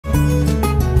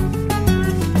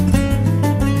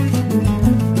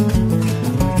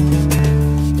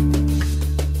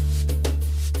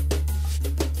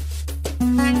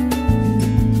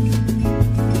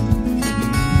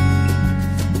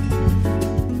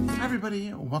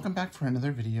everybody, welcome back for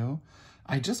another video.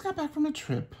 I just got back from a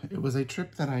trip. It was a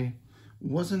trip that I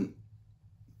wasn't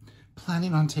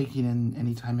planning on taking in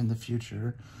any time in the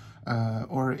future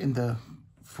or in the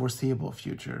foreseeable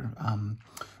future.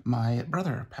 My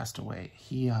brother passed away.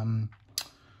 He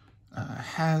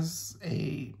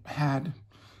had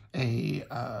a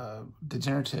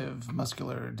degenerative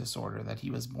muscular disorder that he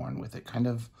was born with. It kind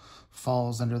of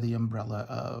falls under the umbrella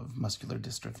of muscular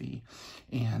dystrophy.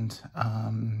 And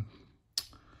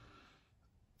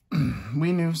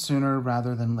we knew sooner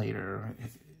rather than later.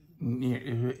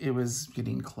 It was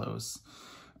getting close.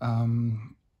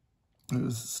 It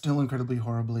was still incredibly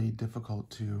horribly difficult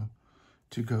to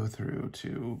go through,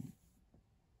 to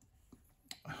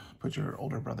put your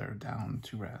older brother down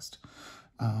to rest.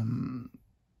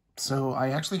 So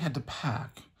I actually had to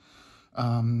pack,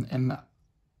 and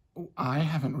I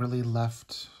haven't really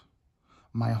left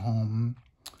my home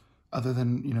other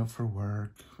than, you know, for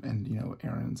work and, you know,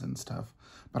 errands and stuff,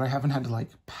 but I haven't had to like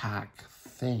pack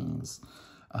things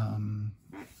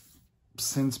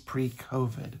since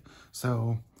pre-COVID.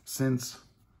 So since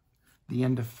the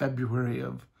end of February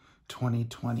of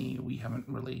 2020, we haven't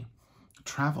really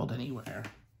traveled anywhere.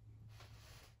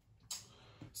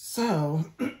 So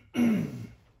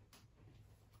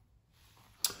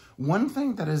one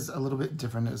thing that is a little bit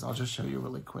different is, I'll just show you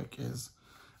really quick, is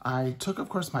I took, of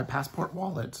course, my passport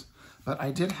wallet, but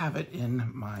I did have it in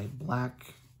my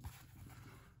black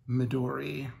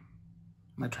Midori,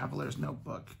 my traveler's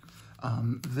notebook.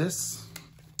 This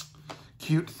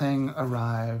cute thing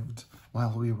arrived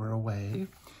while we were away,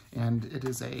 and it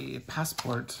is a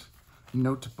passport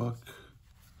notebook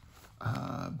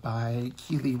by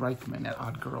Keely Reichman at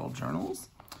Odd Girl Journals,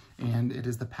 and it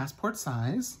is the passport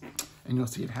size. And you'll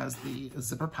see it has the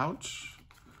zipper pouch,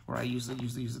 where I usually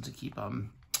use it to keep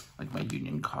like my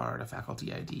union card, a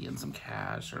faculty ID, and some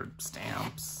cash or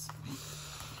stamps.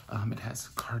 It has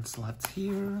card slots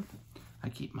here. I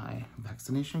keep my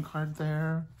vaccination card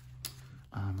there.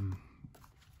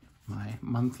 My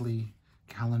monthly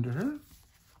calendar.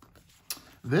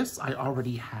 This I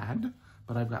already had,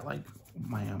 but I've got like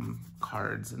my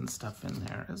cards and stuff in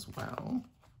there as well.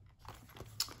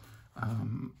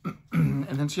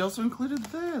 And then she also included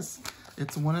this.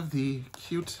 It's one of the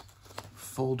cute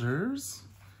folders.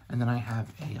 And then I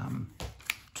have a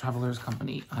Travelers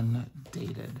Company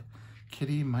Undated.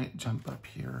 Kitty might jump up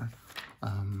here,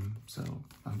 so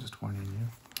I'm just warning you.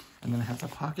 And then it has a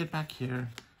pocket back here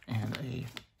and a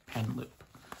pen loop.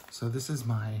 So this is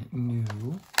my new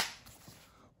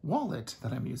wallet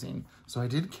that I'm using. So I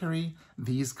did carry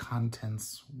these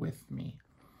contents with me.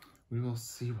 We will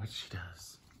see what she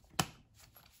does.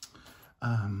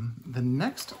 The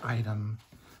next item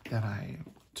that I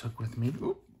took with me,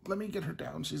 let me get her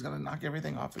down. She's gonna knock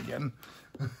everything off again.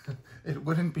 It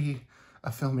wouldn't be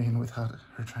a filming without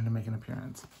her trying to make an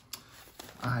appearance.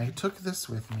 I took this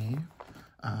with me.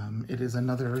 It is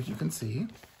another, you can see,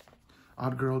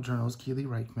 Odd Girl Journals Keely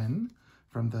Reichman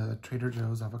from the Trader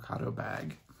Joe's avocado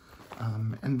bag.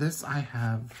 And this, I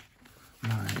have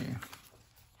my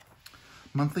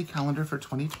monthly calendar for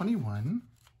 2021.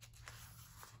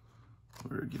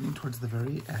 We're getting towards the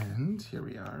very end. Here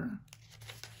we are.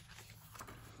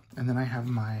 And then I have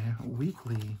my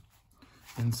weekly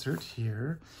insert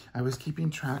here. I was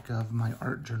keeping track of my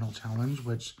art journal challenge,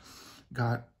 which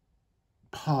got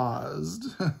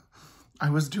paused.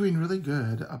 I was doing really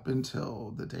good up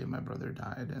until the day my brother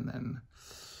died, and then,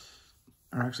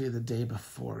 or actually the day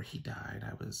before he died,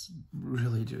 I was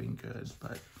really doing good,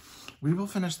 but we will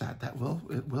finish that. It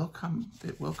will come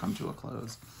to a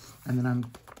close. And then I'm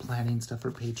planning stuff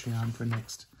for Patreon for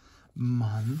next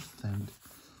month, and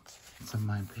some of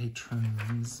my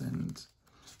patrons, and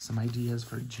some ideas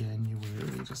for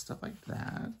January, just stuff like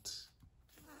that.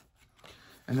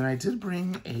 And then I did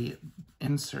bring a new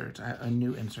insert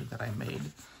that I made,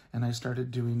 and I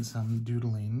started doing some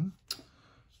doodling.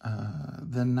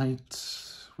 The night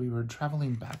we were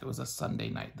traveling back, it was a Sunday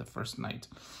night, the first night.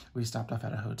 We stopped off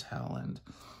at a hotel, and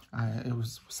it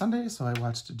was Sunday, so I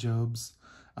watched Job's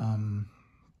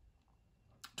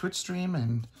Twitch stream,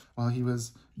 and while he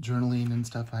was journaling and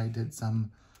stuff, I did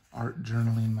some art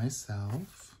journaling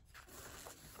myself.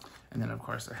 And then, of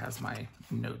course, it has my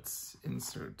notes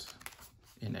insert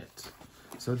in it.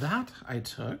 So that I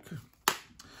took.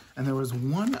 And there was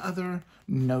one other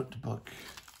notebook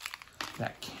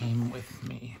that came with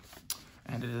me,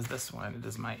 and it is this one. It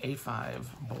is my A5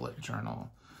 bullet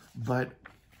journal. But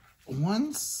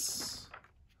once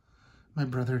my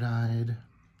brother died,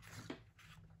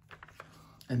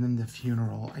 and then the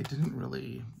funeral, I didn't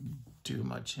really do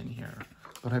much in here,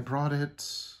 but I brought it.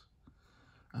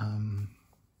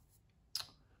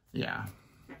 Yeah,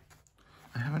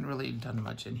 I haven't really done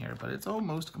much in here, but it's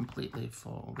almost completely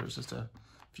full. There's just a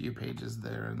few pages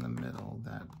there in the middle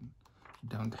that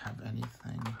don't have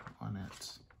anything on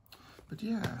it. But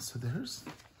yeah, so there's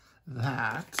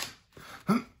that.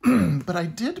 But I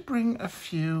did bring a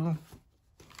few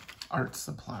art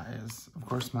supplies. Of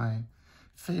course, my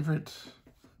favorite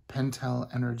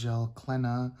Pentel Energel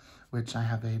Clenna, which I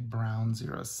have a brown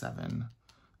 07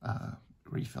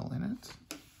 refill in it.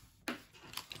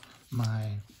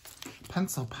 My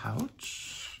pencil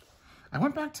pouch. I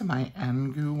went back to my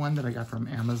Angu one that I got from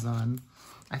Amazon.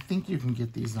 I think you can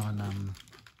get these on,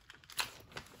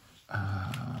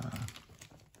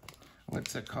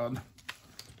 what's it called?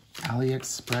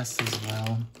 AliExpress as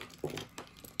well.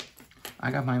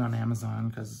 I got mine on Amazon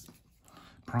because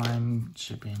Prime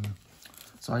shipping.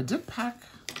 So I did pack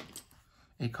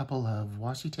a couple of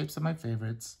washi tapes of my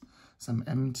favorites, some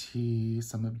MT,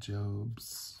 some of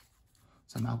Job's,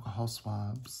 some alcohol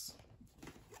swabs.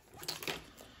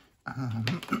 I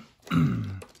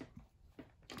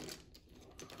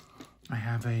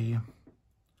have a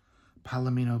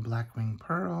Palomino Blackwing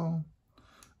Pearl,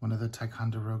 one of the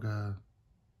Ticonderoga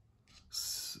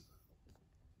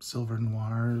Silver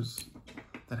Noirs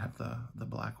that have the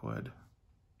black wood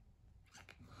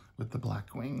with the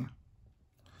Blackwing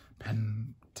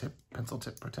pencil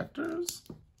tip protectors.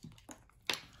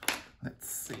 Let's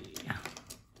see.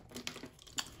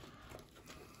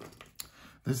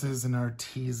 This is an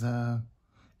Arteza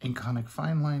Inconic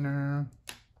Fine Liner.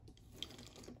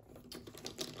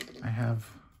 I have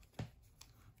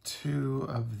two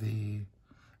of the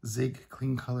Zig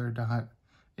Clean Color Dot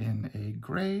in a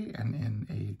gray and in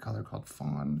a color called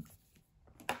Fawn.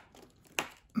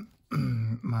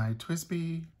 My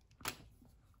TWSBI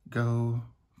Go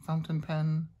fountain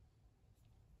pen.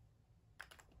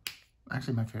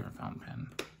 Actually, my favorite fountain pen.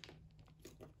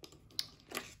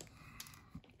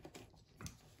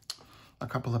 A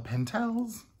couple of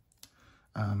Pentels.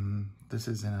 This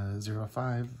is in a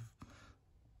 05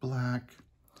 black.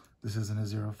 This is in a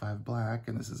 05 black,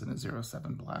 and this is in a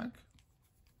 07 black.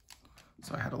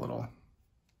 So I had a little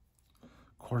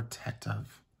quartet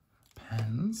of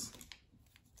pens.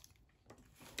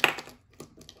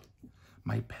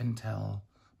 My Pentel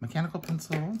mechanical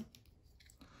pencil.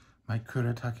 My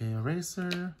Kuretake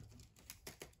eraser.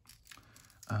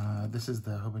 This is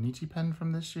the Hobonichi pen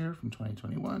from this year, from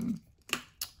 2021.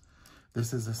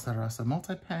 This is a Sarasa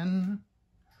multi-pen,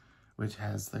 which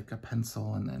has like a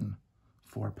pencil and then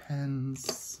 4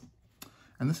 pens.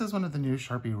 And this is one of the new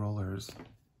Sharpie rollers.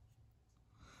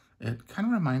 It kind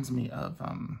of reminds me of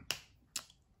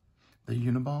the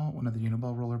Uniball, one of the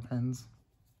Uniball roller pens.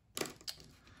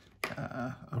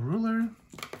 A ruler,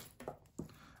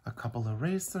 a couple of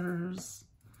erasers,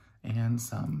 and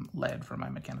some lead for my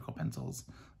mechanical pencils,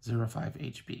 05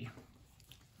 HB.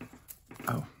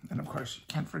 Oh, and of course, you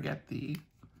can't forget the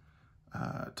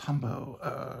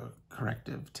Tombow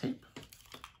corrective tape.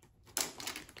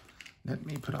 Let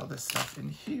me put all this stuff in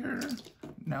here.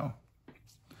 No.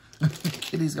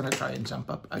 Kitty's gonna try and jump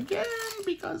up again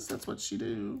because that's what she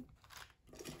do.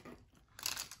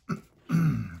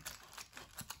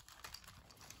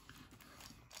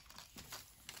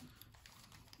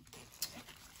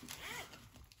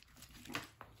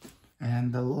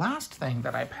 And the last thing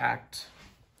that I packed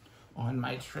on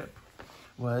my trip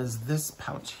was this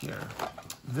pouch here.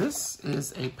 This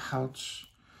is a pouch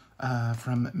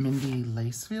from Mindy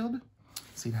Lacefield.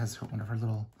 See, it has one of her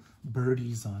little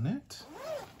birdies on it.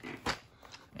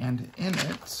 And in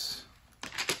it,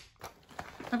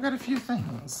 I've got a few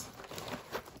things.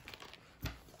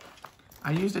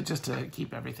 I used it just to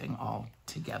keep everything all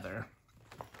together.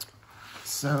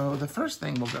 So the first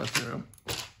thing we'll go through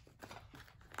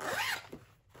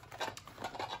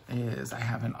is I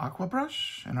have an aqua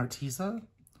brush, an Arteza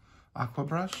aqua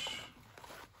brush,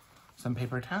 some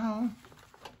paper towel,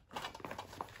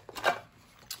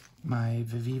 my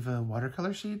Viviva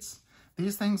watercolor sheets.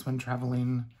 These things, when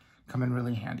traveling, come in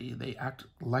really handy. They act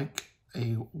like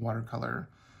a watercolor,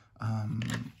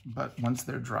 but once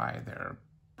they're dry, they're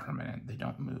permanent. They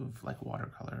don't move like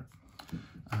watercolor.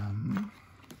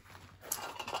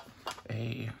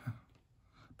 A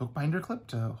bookbinder clip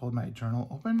to hold my journal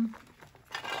open.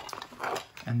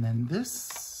 And then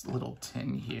this little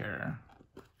tin here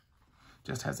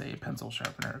just has a pencil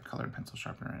sharpener, colored pencil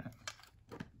sharpener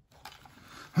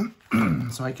in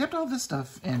it. So I kept all this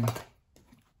stuff in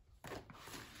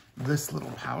this little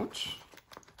pouch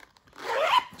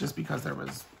just because there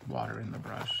was water in the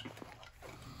brush.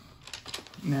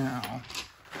 Now,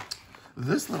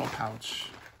 this little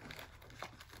pouch,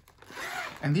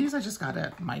 and these I just got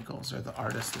at Michael's or the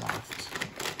Artist Loft.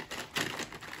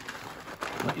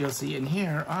 What you'll see in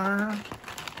here are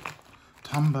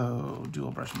Tombow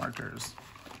dual brush markers.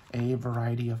 A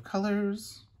variety of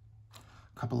colors,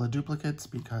 a couple of duplicates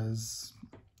because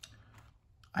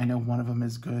I know one of them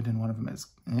is good and one of them is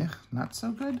not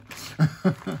so good.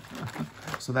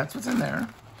 So that's what's in there.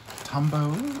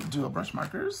 Tombow dual brush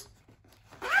markers.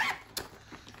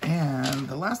 And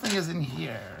the last thing is in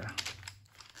here.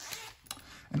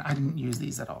 And I didn't use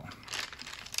these at all.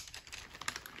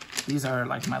 These are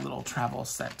like my little travel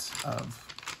set of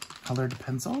colored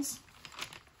pencils.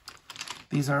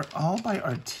 These are all by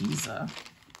Arteza.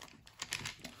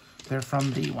 They're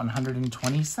from the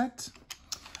 120 set.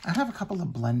 I have a couple of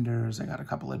blenders. I got a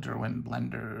couple of Derwent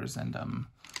blenders and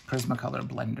Prismacolor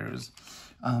blenders.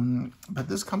 But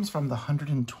this comes from the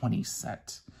 120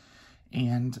 set.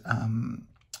 And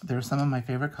they're some of my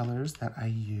favorite colors that I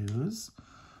use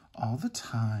all the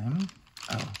time.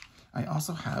 Oh, I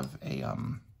also have a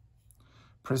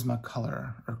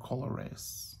Prismacolor or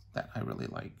Colorase that I really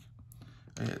like.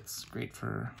 It's great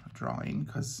for drawing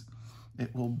because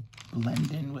it will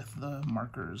blend in with the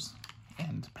markers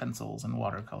and pencils and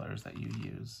watercolors that you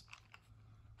use.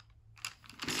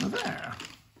 So there.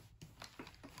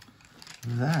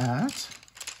 That.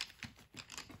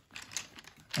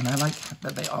 And I like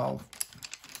that they all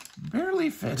barely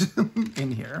fit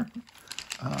in here.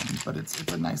 But it's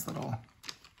a nice little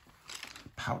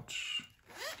pouch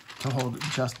to hold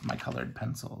just my colored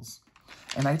pencils.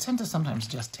 And I tend to sometimes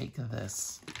just take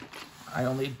this. I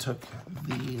only took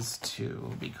these two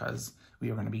because we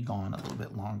were going to be gone a little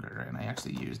bit longer, and I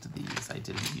actually used these. I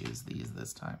didn't use these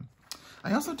this time.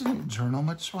 I also didn't journal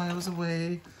much while I was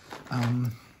away. I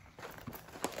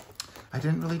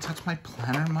didn't really touch my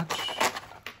planner much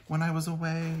when I was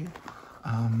away.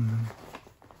 And,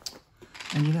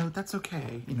 you know, that's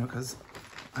okay, you know, because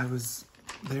I was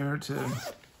there to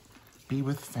be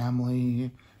with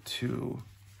family, to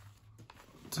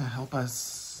help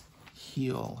us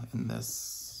heal in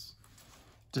this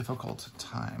difficult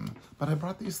time. But I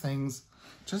brought these things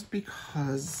just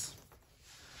because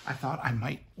I thought I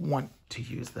might want to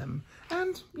use them.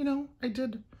 And, you know, I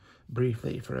did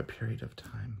briefly for a period of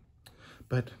time.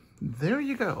 But there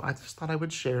you go. I just thought I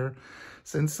would share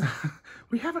since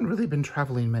we haven't really been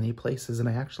traveling many places, and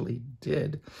I actually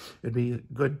did. It'd be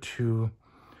good to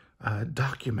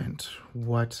document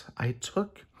what I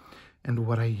took and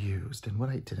what I used and what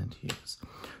I didn't use.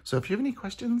 So if you have any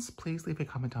questions, please leave a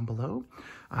comment down below.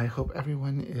 I hope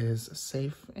everyone is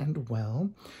safe and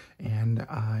well, and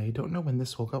I don't know when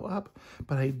this will go up,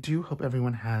 but I do hope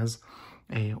everyone has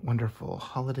a wonderful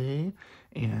holiday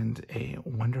and a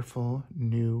wonderful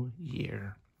new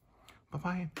year.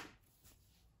 Bye-bye.